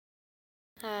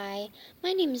Hi,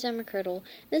 my name is Emma Curdle.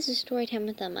 This is Storytime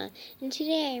with Emma, and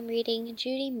today I am reading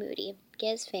Judy, Moody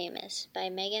Gets Famous by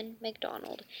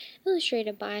McDonald,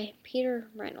 illustrated by Peter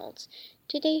Reynolds.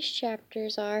 Today's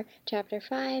chapters are Chapter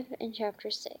 5 and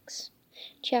Chapter 6.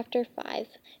 Chapter 5,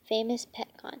 Famous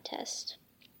Pet Contest.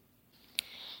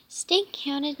 Stink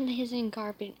counted his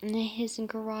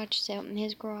garage sale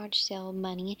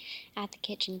money at the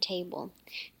kitchen table.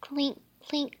 Clink,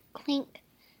 clink, clink.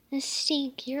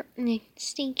 Stinky,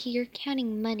 you're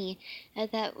counting money.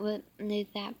 Stink,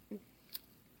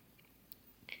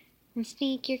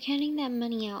 you're counting that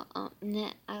money out.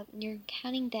 You're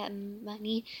counting that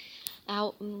money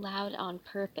out loud on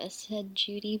purpose," said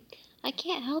Judy. "I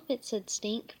can't help it," said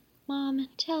Stink. Mom,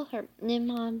 tell her.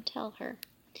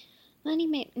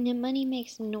 Money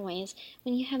makes noise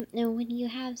when you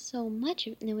have so much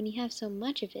of it.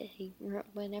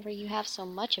 Whenever you have so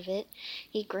much of it,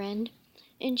 he grinned.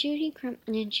 And Judy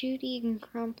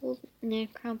crumpled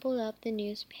up the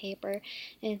newspaper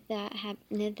that had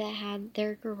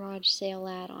their garage sale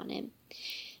ad on it,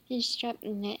 and stuffed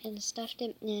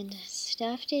it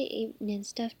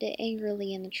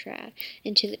angrily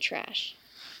into the trash.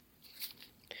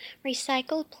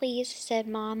 "Recycle, please," said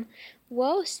Mom.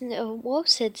 Whoa,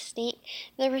 said Stink.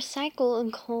 The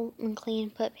recycle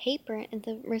queen put paper in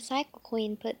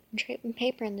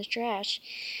the trash.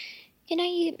 Can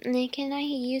I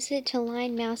use it to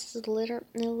line Mouse's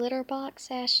litter box?"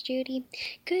 asked Judy.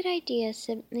 Good idea,"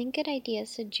 said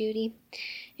Judy.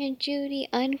 And Judy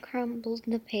uncrumpled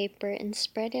the paper and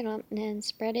spread it on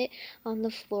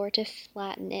the floor to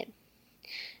flatten it.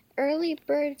 Early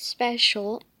bird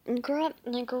special.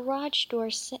 Garage door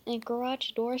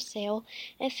sale,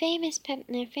 a famous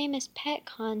pet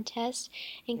contest,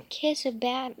 and kiss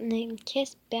bad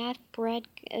breath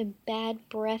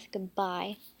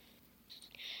goodbye.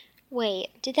 Wait,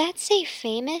 did that say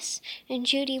famous? And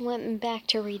Judy went back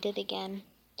to read it again.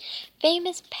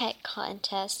 Famous pet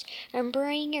contest. I'm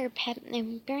bringing your pet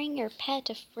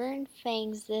to Fern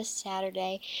Fangs this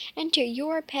Saturday. Enter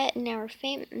your pet in our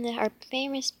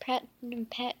famous pet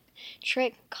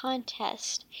trick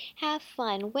contest. Have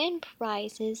fun. Win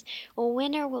prizes. A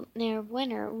winner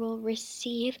will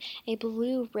receive a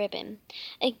blue ribbon,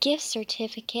 a gift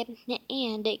certificate,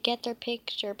 and get their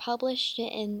picture published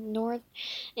in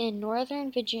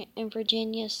Northern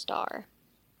Virginia Star.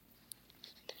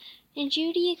 And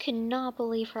Judy could not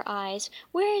believe her eyes.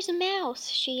 "Where's Mouse?"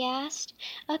 she asked.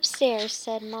 "Upstairs,"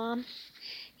 said Mom.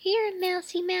 "Here,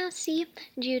 Mousie,"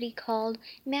 Judy called.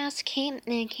 Mouse came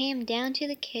down to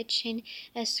the kitchen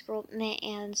and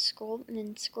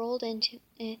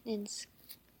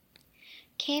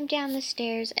came down the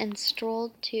stairs and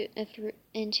strolled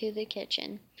into the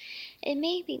kitchen. It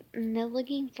may be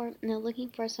looking for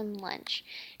some lunch,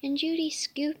 and Judy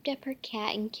scooped up her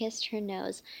cat and kissed her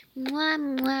nose. "Mwah,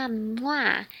 mwah,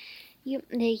 mwah! You,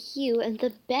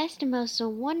 the best and most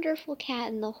wonderful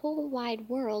cat in the whole wide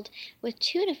world, with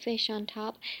tuna fish on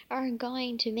top, are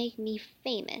going to make me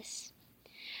famous."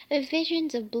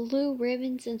 Visions of blue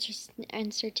ribbons and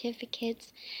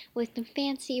certificates, with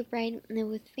fancy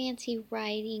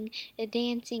writing,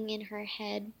 dancing in her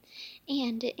head,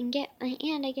 and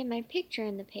I get my picture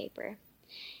in the paper.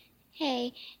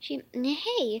 Hey,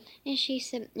 and she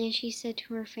said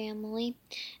to her family,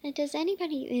 "Does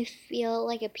anybody feel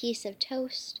like a piece of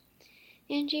toast?"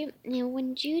 And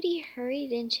when Judy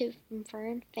hurried into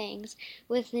Fern Fangs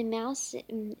with the Mouse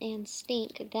and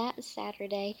Stink that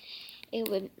Saturday, it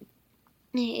would.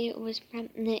 It was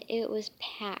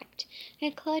packed.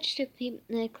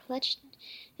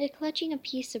 Clutching a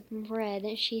piece of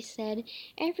bread, she said,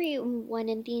 "Everyone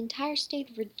in the entire state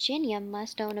of Virginia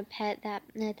must own a pet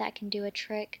that can do a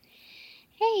trick."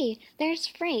 "Hey, there's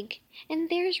Frank, and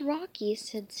there's Rocky,"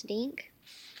 said Stink.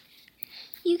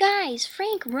 "You guys,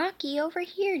 Rocky, over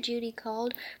here," Judy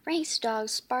called. Frank's dog,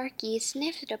 Sparky,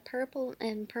 sniffed a purple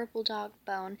dog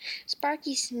bone.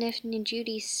 Sparky sniffed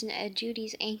Judy's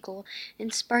ankle,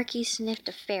 and Sparky sniffed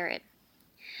a ferret.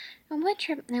 "And what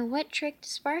trick does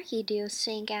Sparky do?"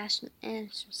 Stink asked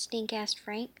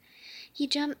Frank. He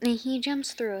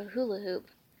jumps through a hula hoop."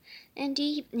 And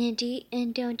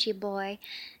don't you, boy,"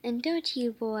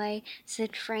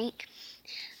 said Frank.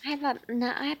 "I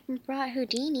brought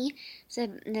Houdini,"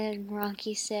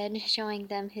 Rocky said, showing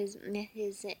them his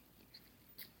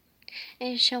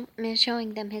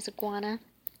iguana.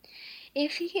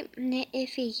 If you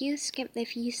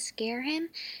scare him,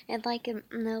 and like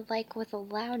with a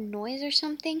loud noise or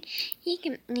something, he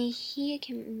can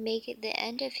make it the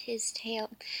end of his tail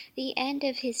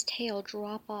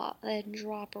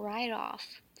drop right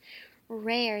off."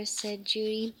 Rare, said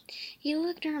Judy. He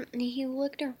looked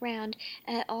around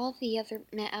at all the other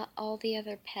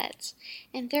pets,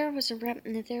 and there was a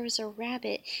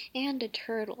rabbit and a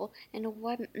turtle and a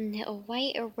white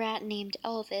rat named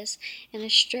Elvis and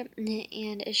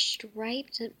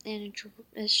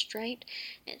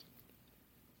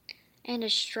a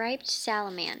striped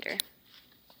salamander.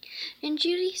 And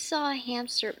Judy saw a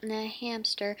hamster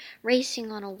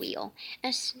racing on a wheel,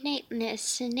 a snake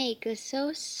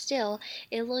so still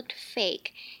it looked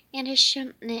fake, and a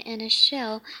shell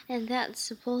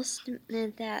that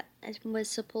was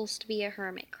supposed to be a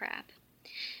hermit crab.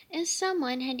 And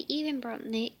someone had even brought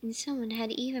a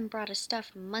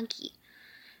stuffed monkey.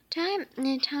 Time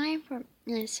for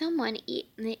someone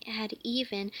had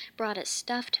even brought a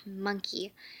stuffed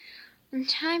monkey.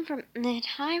 Time for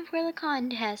the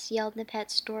contest!" yelled the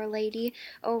pet store lady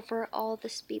over all the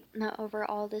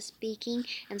speaking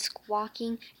and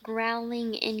squawking,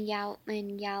 growling and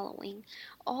yowling.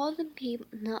 All the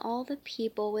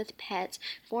people with pets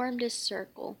formed a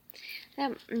circle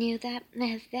that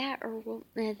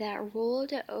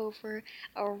rolled over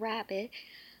a rabbit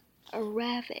a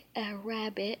rabbit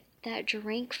that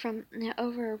drank from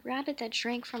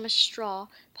a straw.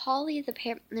 Polly the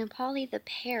parrot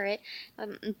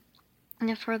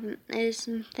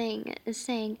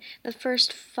sang the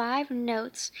first 5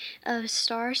 notes of the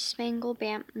Star Spangled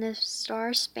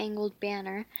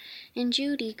Banner, and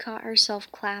Judy caught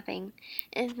herself clapping.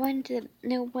 And when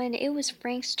it was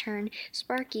Frank's turn,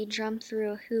 Sparky jumped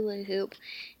through a hula hoop,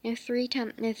 and three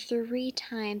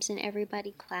times, and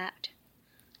everybody clapped.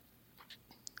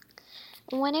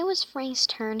 When it was Frank's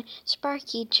turn,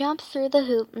 Sparky jumped through the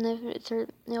hoop, and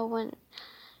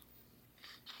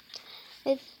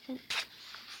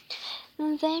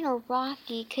then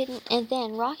Rocky couldn't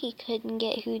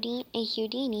get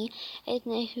Houdini's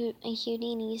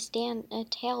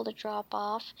tail to drop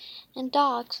off, and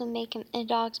dogs make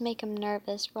him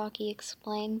nervous. Rocky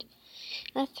explained.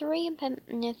 Three pet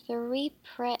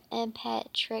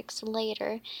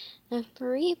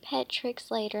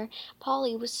tricks later,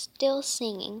 Polly was still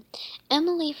singing.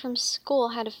 Emily from school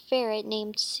had a ferret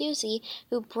named Susie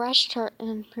who brushed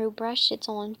its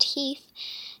own teeth.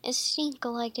 Stink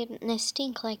liked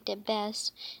it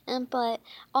best, but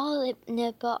all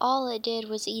it did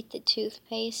was eat the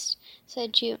toothpaste.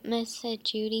 Said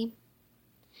Judy.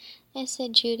 And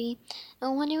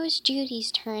when it was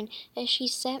Judy's turn, she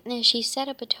set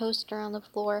up a toaster on the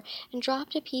floor and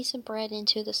dropped a piece of bread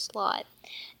into the slot.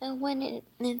 And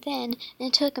then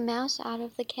it took a mouse out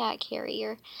of the cat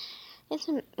carrier. This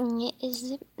is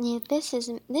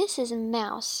a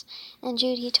mouse, and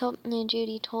Judy told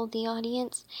the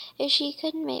audience she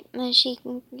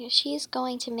is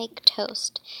going to make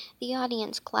toast. The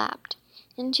audience clapped,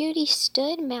 and Judy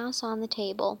stood mouse on the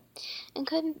table, and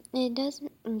couldn't it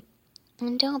doesn't.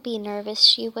 "Don't be nervous,"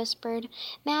 she whispered.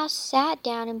 Mouse sat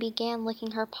down and began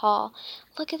licking her paw.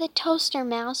 "Look at the toaster,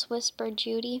 Mouse," whispered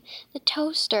Judy. "The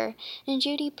toaster." And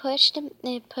Judy pushed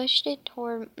it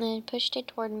toward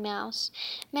Mouse.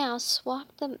 Mouse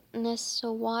swatted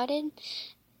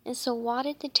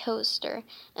the toaster,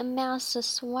 and Mouse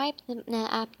swiped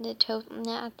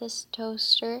at this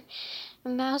toaster.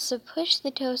 Mouse pushed the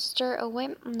toaster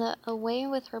away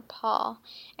with her paw.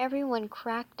 Everyone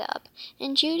cracked up,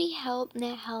 and Judy held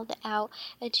out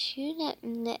a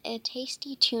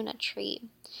tasty tuna treat.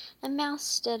 The mouse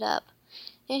stood up.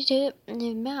 The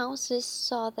mouse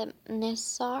saw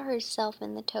herself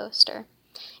in the toaster,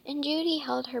 and Judy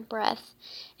held her breath.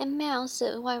 And Mouse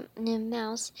wiped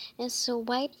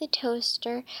the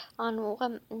toaster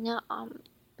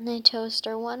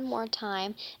one more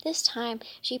time. This time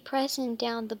she pressed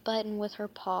down the button with her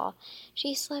paw.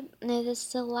 The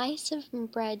slice of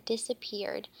bread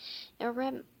disappeared. The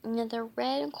red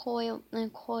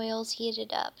coils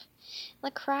heated up.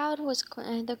 The crowd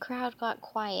got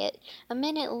quiet. A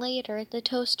minute later, the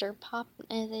toast popped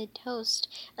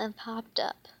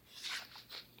up.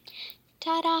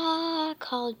 "Ta-da!"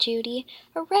 called Judy.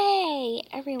 "Hooray!"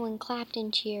 Everyone clapped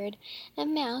and cheered.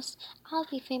 And Mouse, I'll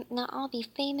be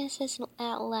famous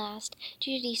at last."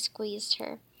 Judy squeezed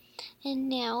her. "And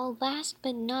now, last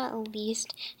but not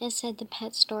least," said the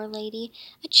pet store lady,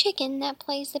 "a chicken that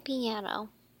plays the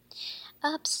piano."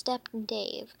 Up stepped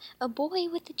Dave, a boy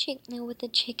with a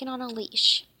chicken on a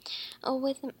leash.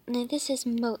 "This is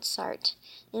Mozart,"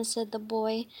 said the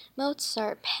boy.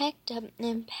 Mozart pecked out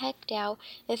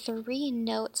 3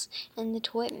 notes on the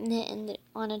toy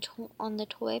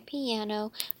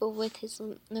piano with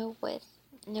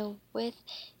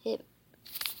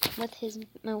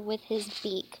his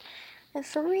beak.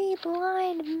 "Three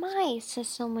blind mice!"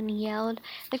 someone yelled.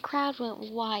 The crowd went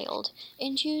wild,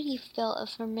 and Judy felt a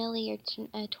familiar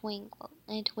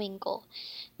twinkle,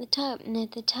 the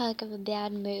tug of a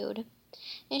bad mood.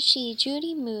 And she,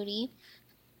 Judy Moody,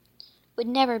 would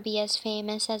never be as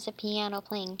famous as a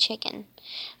piano-playing chicken.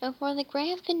 And for the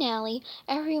grand finale,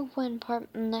 everyone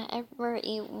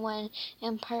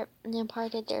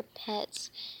imparted their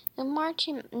pets,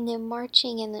 marching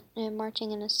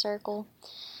in a circle.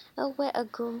 "Oh, what a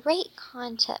great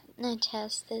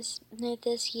contest this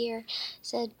year!"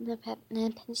 said the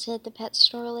pet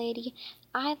store lady.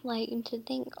 "I'd like to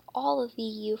thank all of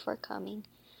you for coming.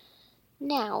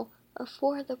 Now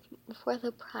for the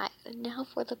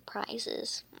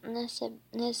prizes,"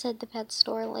 said the pet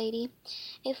store lady.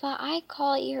 "If I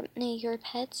call your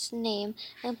pet's name,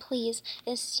 and please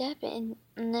step in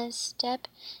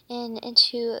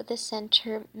into the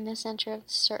center of the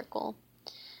circle."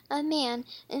 A man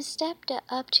stepped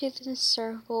up to the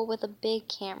circle with a big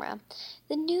camera.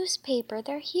 "The newspaper,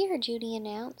 they're here," Judy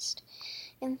announced.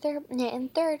 In third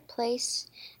place,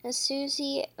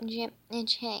 Susie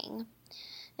Chang,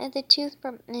 the tooth,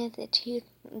 the tooth,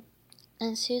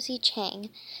 and Susie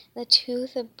Chang, the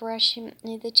toothbrushing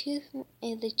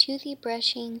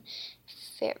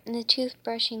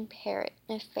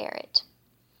ferret.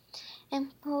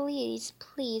 "And please,"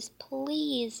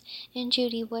 and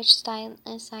Judy watched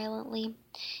silently.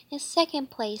 In second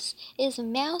place is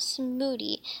Mouse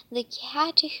Moody, the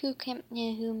cat the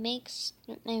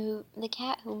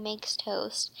cat who makes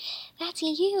toast. "That's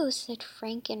you," said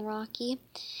Frank and Rocky,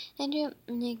 and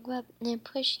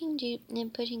pushing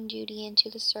Judy into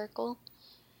the circle.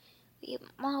 We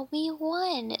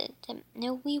won!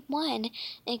 No, we won!"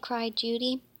 cried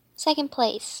Judy. "Second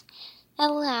place."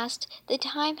 At last the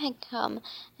time had come,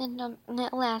 and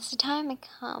at last the time had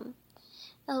come.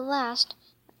 At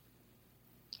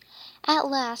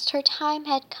last her time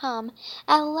had come.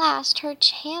 At last her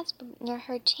chance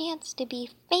to be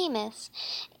famous.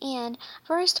 And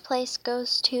first place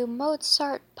goes to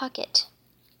Mozart Puckett.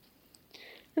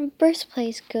 First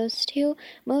place goes to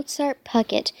Mozart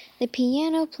Puckett, the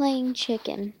piano-playing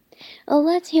chicken.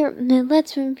 Let's hear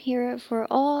it for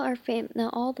all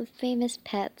the famous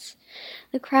pets.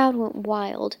 The crowd went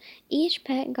wild. Each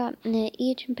pet got a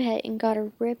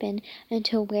ribbon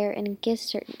to wear and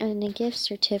a gift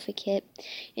certificate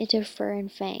into fur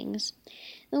and fangs.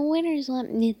 The winners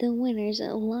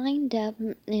lined up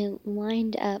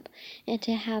and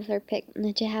to have a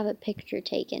picture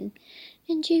taken.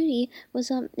 And Judy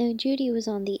was on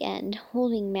the end,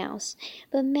 holding Mouse.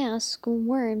 But Mouse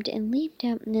squirmed and leaped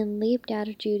out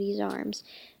of Judy's arms.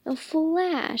 A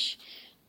flash!